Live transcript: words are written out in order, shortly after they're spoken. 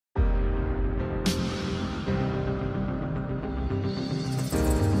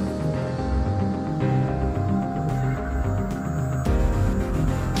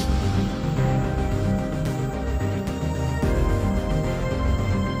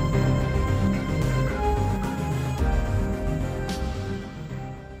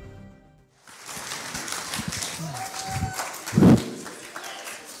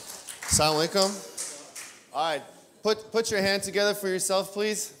Assalamu alaikum. All right, put your hand together for yourself,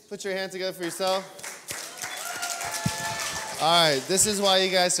 please. Put your hand together for yourself. All right, this is why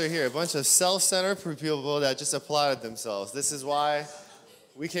you guys are here. A bunch of self-centered people that just applauded themselves. This is why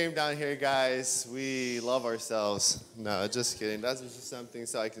we came down here, guys. We love ourselves. No, just kidding. That's just something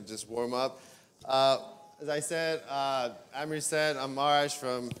so I can just warm up. As I said, Amir said, I'm Maraj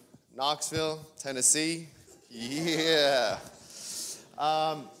from Knoxville, Tennessee. Yeah.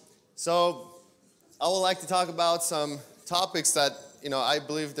 So I would like to talk about some topics that, I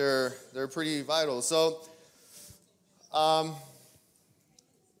believe they're pretty vital. So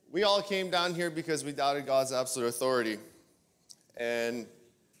we all came down here because we doubted God's absolute authority. And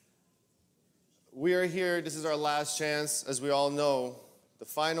we are here, this is our last chance, as we all know, the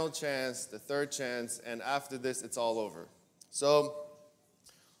final chance, the third chance, and after this, it's all over. So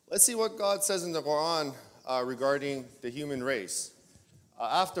let's see what God says in the Quran regarding the human race.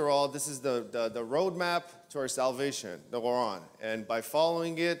 After all, this is the roadmap to our salvation, the Quran. And by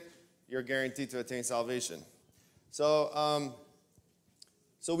following it, you're guaranteed to attain salvation. So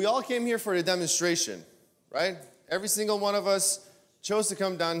we all came here for the demonstration, right? Every single one of us chose to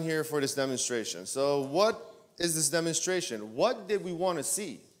come down here for this demonstration. So what is this demonstration? What did we want to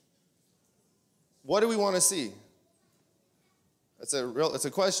see? What do we want to see? It's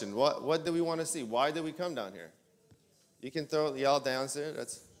a question. What do we want to see? Why did we come down here? You can yell the answer.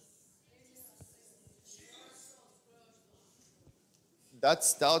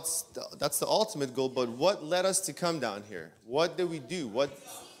 That's the ultimate goal. But what led us to come down here? What did we do?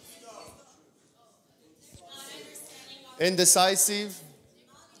 Indecisive,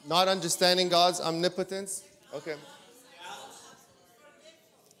 not understanding God's omnipotence. Okay.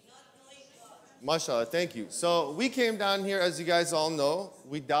 MashaAllah, thank you. So we came down here, as you guys all know.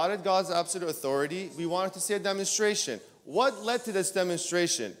 We doubted God's absolute authority. We wanted to see a demonstration. What led to this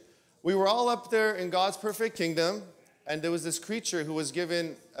demonstration? We were all up there in God's perfect kingdom, and there was this creature who was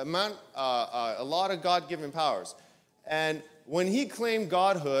given a lot of God-given powers. And when he claimed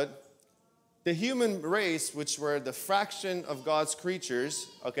godhood, the human race, which were the fraction of God's creatures,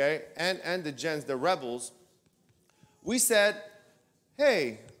 okay, and the gens, the rebels, we said,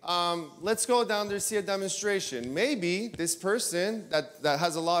 hey, let's go down there and see a demonstration. Maybe this person that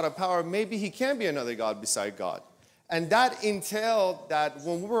has a lot of power, maybe he can be another God beside God. And that entailed that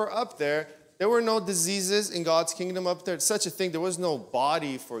when we were up there were no diseases in God's kingdom up there. Such a thing, there was no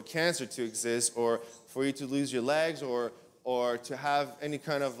body for cancer to exist or for you to lose your legs or to have any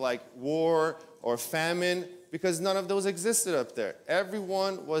kind of like war or famine, because none of those existed up there.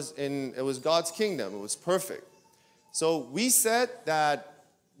 Everyone it was God's kingdom. It was perfect. So we said that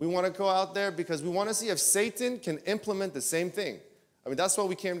we want to go out there because we want to see if Satan can implement the same thing. I mean, that's what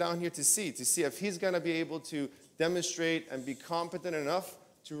we came down here to see if he's going to be able to demonstrate and be competent enough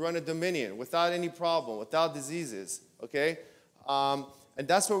to run a dominion without any problem, without diseases, okay? And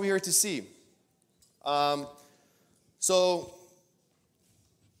that's what we're here to see. So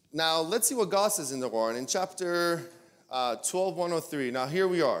now let's see what God says in the Quran in chapter 12, 103. Now here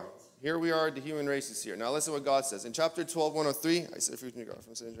we are. Here we are, the human race is here. Now let's see what God says. In chapter 12, 103, I said,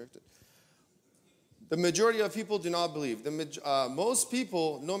 the majority of people do not believe. Most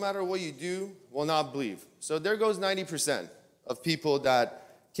people, no matter what you do, will not believe. So there goes 90% of people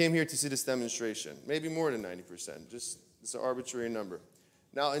that came here to see this demonstration. Maybe more than 90%. Just, it's an arbitrary number.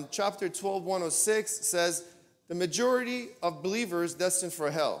 Now in chapter 12, 106, it says, the majority of believers destined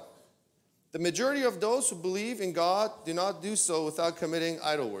for hell. The majority of those who believe in God do not do so without committing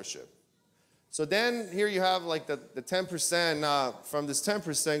idol worship. So then here you have like the 10%. From this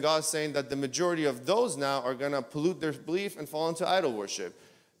 10%, God's saying that the majority of those now are going to pollute their belief and fall into idol worship.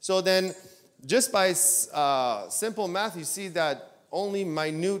 So then just by simple math, you see that only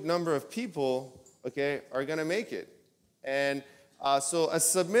minute number of people, okay, are going to make it. And so as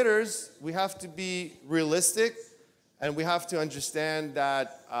submitters, we have to be realistic, and we have to understand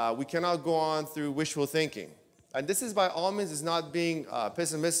that we cannot go on through wishful thinking. And this is by all means is not being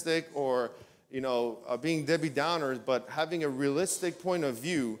pessimistic or being Debbie Downers, but having a realistic point of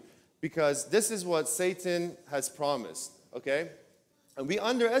view, because this is what Satan has promised, okay? And we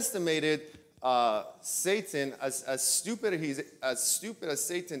underestimated Satan. As stupid as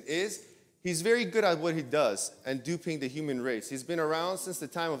Satan is, he's very good at what he does and duping the human race. He's been around since the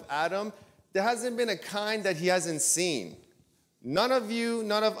time of Adam. There hasn't been a kind that he hasn't seen. None of you,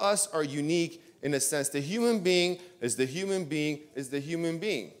 none of us are unique in a sense. The human being is the human being is the human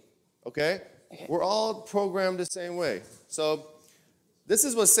being, okay? We're all programmed the same way. So this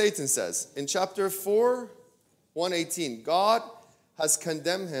is what Satan says. In chapter 4, 118, God has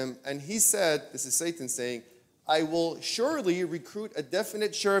condemned him, and he said, this is Satan saying, I will surely recruit a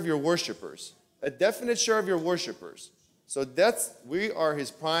definite share of your worshipers. A definite share of your worshipers. So we are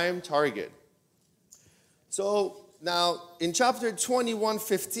his prime target. So now in chapter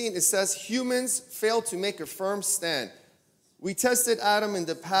 21:15, it says, humans failed to make a firm stand. We tested Adam in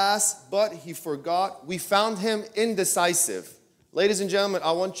the past, but he forgot. We found him indecisive. Ladies and gentlemen,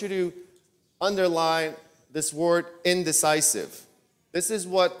 I want you to underline this word, indecisive. This is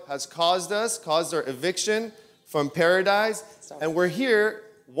what has caused our eviction from paradise. And we're here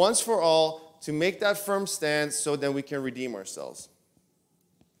once for all to make that firm stand so that we can redeem ourselves.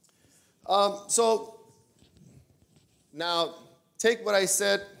 So now take what I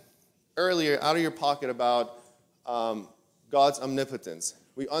said earlier out of your pocket about God's omnipotence.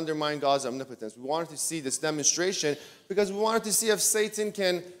 We undermine God's omnipotence. We wanted to see this demonstration because we wanted to see if Satan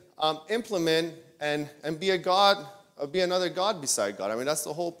can implement and be a God, or be another God beside God. I mean, that's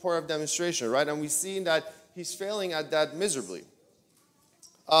the whole point of demonstration, right? And we've seen that he's failing at that miserably.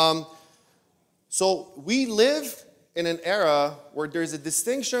 So we live in an era where there's a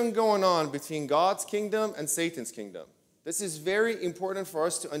distinction going on between God's kingdom and Satan's kingdom. This is very important for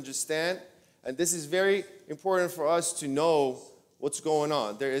us to understand, and this is very important for us to know what's going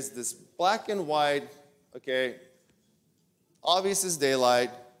on. There is this black and white, okay, obvious as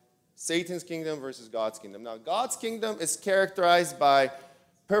daylight, Satan's kingdom versus God's kingdom. Now, God's kingdom is characterized by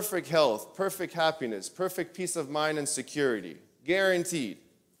perfect health, perfect happiness, perfect peace of mind and security, guaranteed,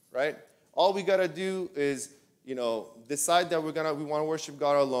 right? All we got to do is, decide that we want to worship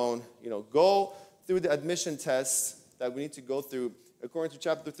God alone, go through the admission tests that we need to go through. According to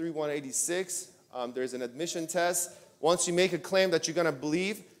chapter 3, 186, there's an admission test. Once you make a claim that you're going to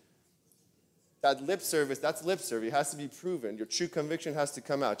believe, that lip service, that's lip service. It has to be proven. Your true conviction has to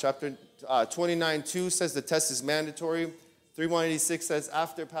come out. Chapter 29:2 says the test is mandatory. 3:186 says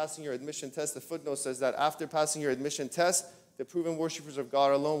after passing your admission test, the footnote says that after passing your admission test, the proven worshipers of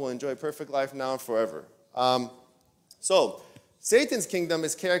God alone will enjoy perfect life now and forever. So Satan's kingdom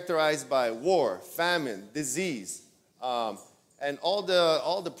is characterized by war, famine, disease, and all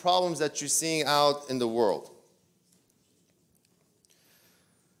the problems that you're seeing out in the world.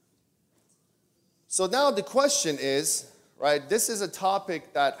 So now the question is, right, this is a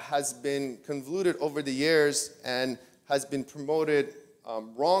topic that has been convoluted over the years and has been promoted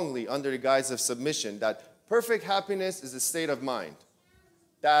wrongly under the guise of submission, that perfect happiness is a state of mind,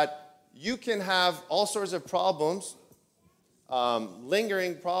 that you can have all sorts of problems,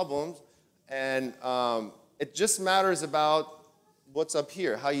 lingering problems, and it just matters about what's up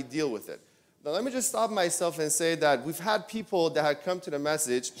here, how you deal with it. Now let me just stop myself and say that we've had people that had come to the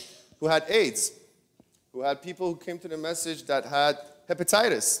message who had AIDS, who had people who came to the message that had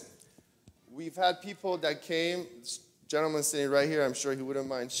hepatitis. We've had people that came, this gentleman sitting right here, I'm sure he wouldn't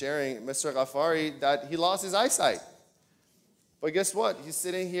mind sharing, Mr. Ghafari, that he lost his eyesight. But guess what? He's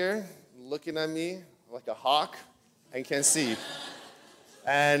sitting here looking at me like a hawk and can't see.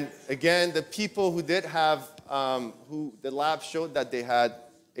 And again, the people who did have, who the lab showed that they had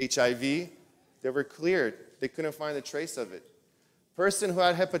HIV, they were cleared. They couldn't find a trace of it. Person who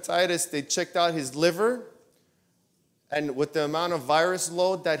had hepatitis, they checked out his liver, and with the amount of virus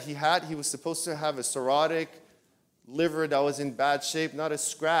load that he had, he was supposed to have a cirrhotic liver that was in bad shape, not a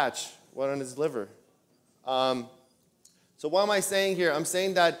scratch on his liver. So what am I saying here? I'm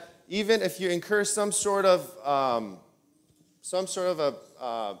saying that even if you incur some sort of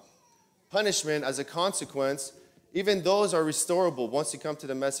a punishment as a consequence, even those are restorable once you come to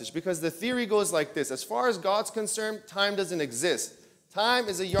the message. Because the theory goes like this: as far as God's concerned, time doesn't exist. Time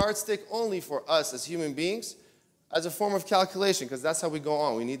is a yardstick only for us as human beings as a form of calculation, because that's how we go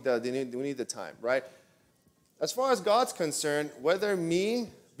on. We need the time, right? As far as God's concerned, whether me,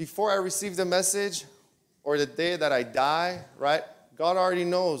 before I receive the message, or the day that I die, right? God already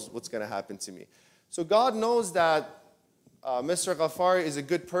knows what's going to happen to me. So God knows that Mr. Ghafari is a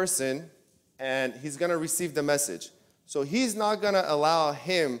good person, and he's going to receive the message. So he's not going to allow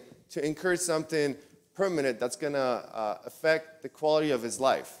him to incur something permanent that's going to affect the quality of his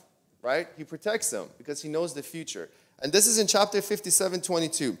life, right? He protects him because he knows the future. And this is in chapter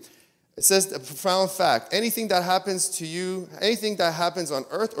 57:22. It says a profound fact: anything that happens to you, anything that happens on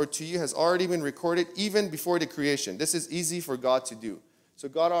earth or to you has already been recorded even before the creation. This is easy for God to do. So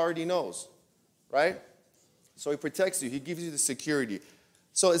God already knows, right? So he protects you. He gives you the security.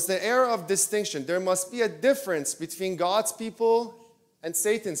 So it's the era of distinction. There must be a difference between God's people and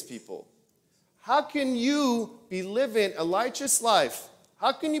Satan's people. How can you be living a righteous life?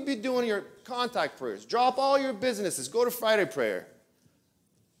 How can you be doing your contact prayers? Drop all your businesses. Go to Friday prayer.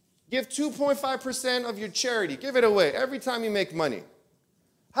 Give 2.5% of your charity. Give it away every time you make money.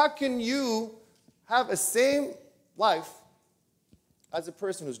 How can you have a same life as a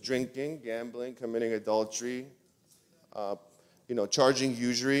person who's drinking, gambling, committing adultery, charging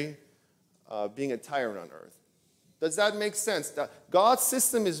usury, being a tyrant on earth. Does that make sense? God's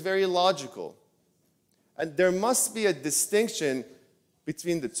system is very logical. And there must be a distinction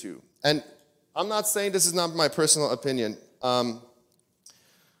between the two. And I'm not saying this is not my personal opinion.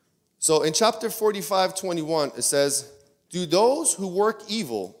 So in chapter 45:21, it says, "Do those who work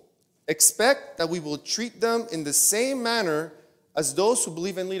evil expect that we will treat them in the same manner as those who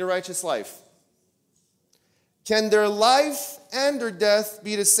believe and lead a righteous life? Can their life and their death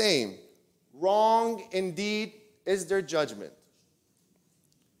be the same? Wrong indeed is their judgment."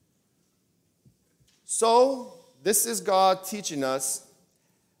 So, this is God teaching us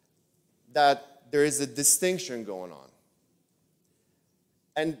that there is a distinction going on.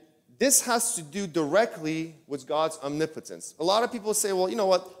 And this has to do directly with God's omnipotence. A lot of people say, well, you know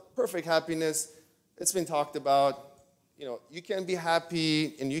what? Perfect happiness, it's been talked about. You can be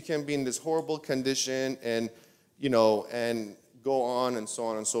happy and you can be in this horrible condition and go on and so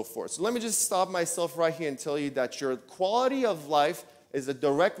on and so forth. So let me just stop myself right here and tell you that your quality of life is a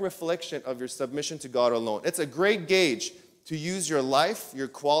direct reflection of your submission to God alone. It's a great gauge to use your life, your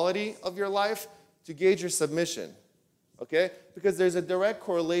quality of your life, to gauge your submission, okay? Because there's a direct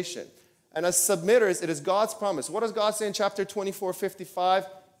correlation. And as submitters, it is God's promise. What does God say in chapter 24:55?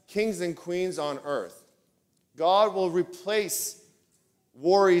 Kings and queens on earth. God will replace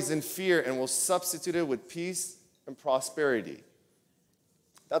worries and fear and will substitute it with peace and prosperity.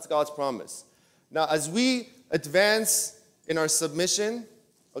 That's God's promise. Now, as we advance in our submission,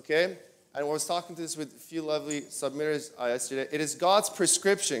 okay, and I was talking to this with a few lovely submitters yesterday, it is God's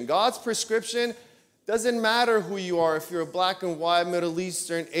prescription. God's prescription doesn't matter who you are, if you're a black and white, Middle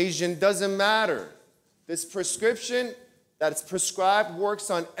Eastern, Asian, doesn't matter. This prescription that's prescribed works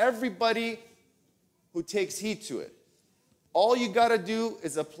on everybody who takes heed to it. All you got to do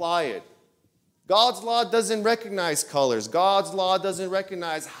is apply it. God's law doesn't recognize colors. God's law doesn't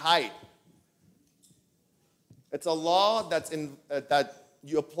recognize height. It's a law that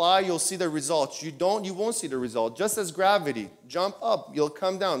you apply, you'll see the results. You don't, you won't see the result. Just as gravity, jump up, you'll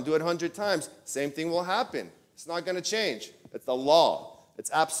come down. Do it 100 times, same thing will happen. It's not going to change. It's the law. It's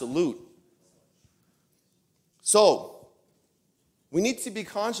absolute. So, we need to be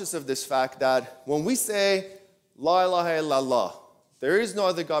conscious of this fact that when we say, La ilaha illallah, there is no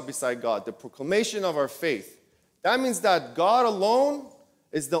other God beside God, the proclamation of our faith, that means that God alone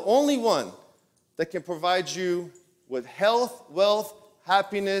is the only one that can provide you with health, wealth,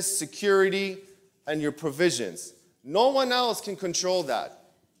 happiness, security, and your provisions. No one else can control that.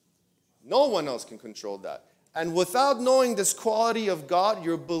 No one else can control that. And without knowing this quality of God,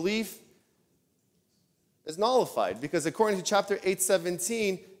 your belief is nullified. Because according to chapter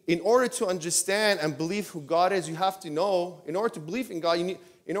 8:17, in order to understand and believe who God is, you have to know, in order to believe in God, you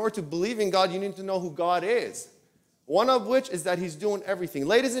need to know who God is. One of which is that He's doing everything.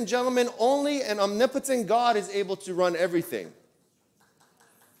 Ladies and gentlemen, only an omnipotent God is able to run everything.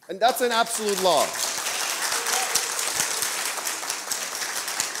 And that's an absolute law.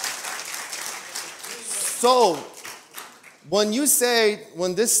 So, when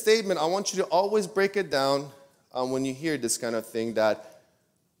this statement, I want you to always break it down when you hear this kind of thing, that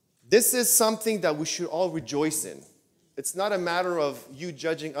this is something that we should all rejoice in. It's not a matter of you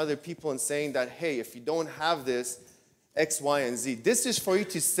judging other people and saying that, hey, if you don't have this, X, Y, and Z. This is for you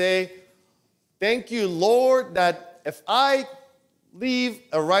to say, thank you, Lord, that if I live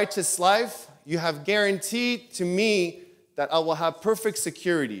a righteous life, you have guaranteed to me that I will have perfect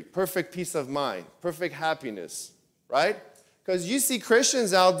security, perfect peace of mind, perfect happiness, right? Because you see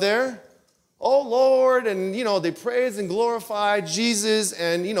Christians out there, oh Lord, and they praise and glorify Jesus,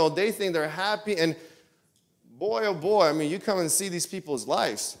 and they think they're happy, and boy, oh boy, you come and see these people's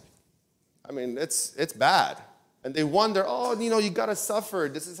lives. It's bad. And they wonder, oh, you got to suffer.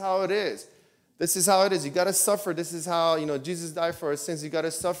 This is how it is. This is how it is. You got to suffer. This is how, Jesus died for our sins. You got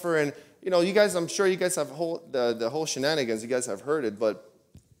to suffer. And, you guys, I'm sure you guys have the whole shenanigans. You guys have heard it. But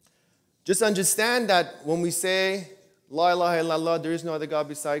just understand that when we say, La ilaha illallah, there is no other God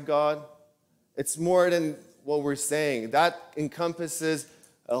beside God, it's more than what we're saying. That encompasses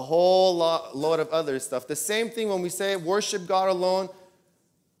a whole lot of other stuff. The same thing when we say, worship God alone,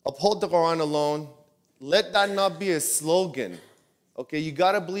 uphold the Quran alone. Let that not be a slogan, okay? You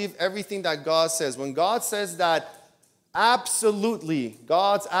got to believe everything that God says. When God says that absolutely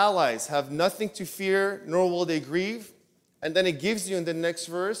God's allies have nothing to fear, nor will they grieve, and then it gives you in the next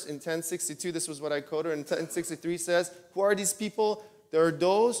verse, in 10:62, this was what I quoted, and 10:63 says, who are these people? There are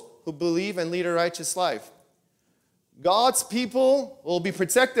those who believe and lead a righteous life. God's people will be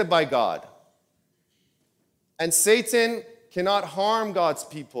protected by God. And Satan cannot harm God's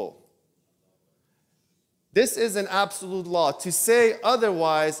people. This is an absolute law. To say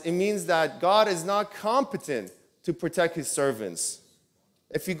otherwise, it means that God is not competent to protect his servants.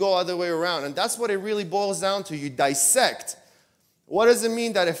 If you go other way around. And that's what it really boils down to. You dissect. What does it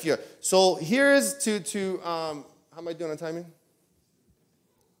mean that if you're... So here's how am I doing on timing?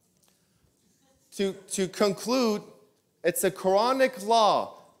 To conclude, it's a Quranic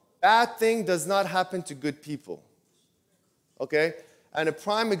law. Bad thing does not happen to good people. Okay? And a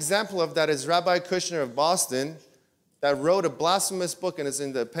prime example of that is Rabbi Kushner of Boston that wrote a blasphemous book, and it's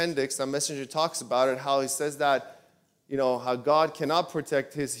in the appendix. That Messenger talks about it, how he says that, how God cannot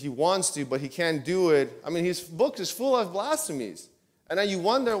protect he wants to, but he can't do it. I mean, his book is full of blasphemies. And then you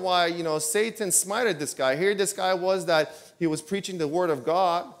wonder why, Satan smited this guy. Here this guy was that he was preaching the word of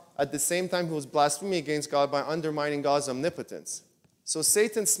God. At the same time, he was blaspheming against God by undermining God's omnipotence. So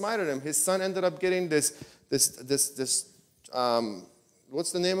Satan smited him. His son ended up getting this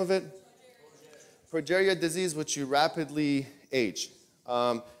what's the name of it? Progeria disease, which you rapidly age.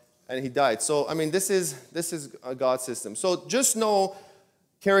 And he died. So, I mean, this is a God system. So just know,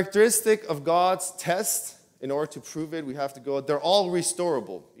 characteristic of God's test, in order to prove it, we have to go, they're all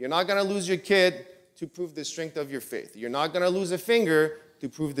restorable. You're not going to lose your kid to prove the strength of your faith. You're not going to lose a finger to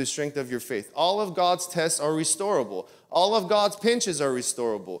prove the strength of your faith. All of God's tests are restorable. All of God's pinches are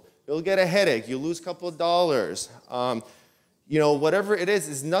restorable. You'll get a headache. You'll lose a couple of dollars. Whatever it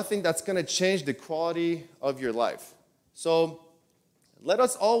is nothing that's going to change the quality of your life. So let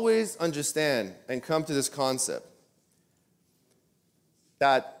us always understand and come to this concept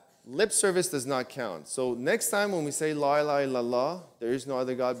that lip service does not count. So next time when we say La ilaha illallah, there is no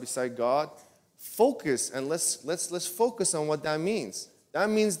other God beside God, focus and let's focus on what that means. That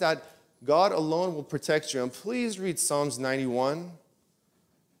means that God alone will protect you. And please read Psalms 91.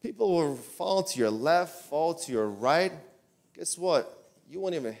 People will fall to your left, fall to your right. Guess what? You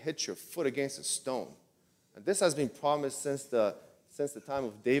won't even hit your foot against a stone. And this has been promised since the time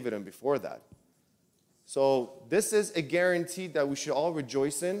of David and before that. So this is a guarantee that we should all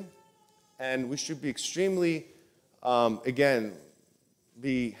rejoice in, and we should be extremely,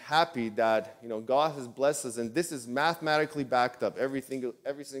 be happy that God has blessed us, and this is mathematically backed up. Every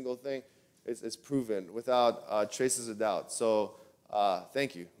single thing is proven without traces of doubt. So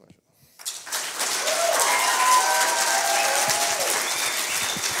thank you.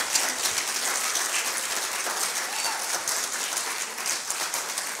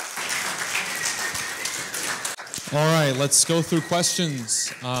 All right, let's go through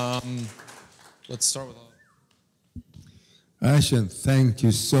questions. Let's start with... Ashen, thank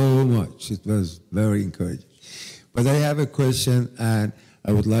you so much. It was very encouraging. But I have a question, and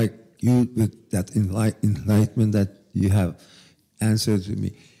I would like you, with that enlightenment that you have answered to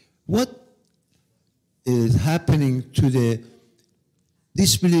me. What is happening to the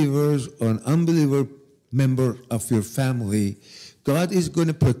disbelievers or unbeliever member of your family? God is going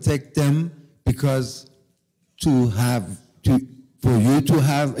to protect them because for you to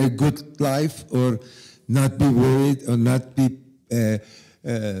have a good life, or not be worried, or not be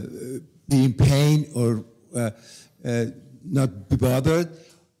in pain, or not be bothered.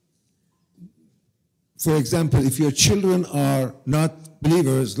 For example, if your children are not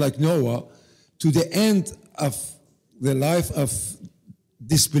believers like Noah, to the end of the life of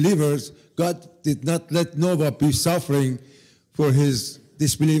disbelievers, God did not let Noah be suffering for his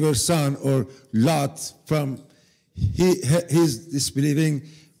disbeliever son, or Lot from his disbelieving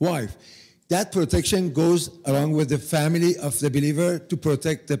wife. That protection goes along with the family of the believer to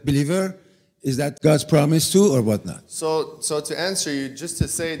protect the believer. Is that God's promise too, or whatnot? So to answer you, just to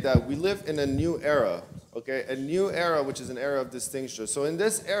say that we live in a new era, okay? A new era, which is an era of distinction. So in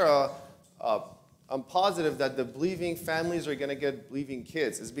this era, I'm positive that the believing families are going to get believing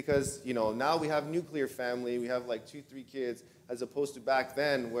kids. It's because, now we have nuclear family. We have like 2-3 kids, as opposed to back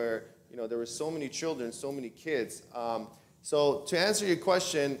then where, there were so many children, so many kids. So to answer your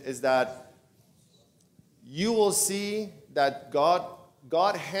question is that you will see that God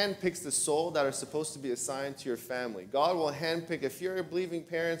handpicks the soul that are supposed to be assigned to your family. God will handpick. If you're a believing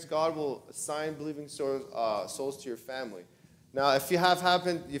parents, God will assign believing souls to your family. Now, if it has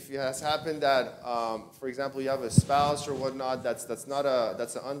happened that, for example, you have a spouse or whatnot that's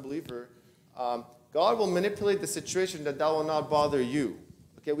an unbeliever, God will manipulate the situation that will not bother you.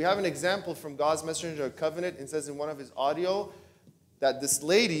 Okay, we have an example from God's Messenger of Covenant. It says in one of his audio that this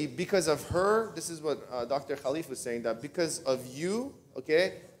lady, because of her, this is what Dr. Khalif was saying, that because of you,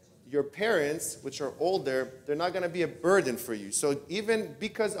 okay, your parents, which are older, they're not going to be a burden for you. So even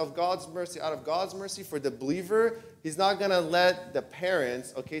because of God's mercy, out of God's mercy for the believer, he's not going to let the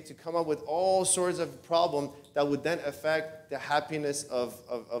parents, okay, to come up with all sorts of problems that would then affect the happiness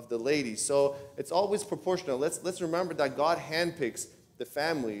of the lady. So it's always proportional. Let's remember that God handpicks the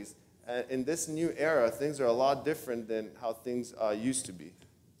families. In this new era, things are a lot different than how things used to be.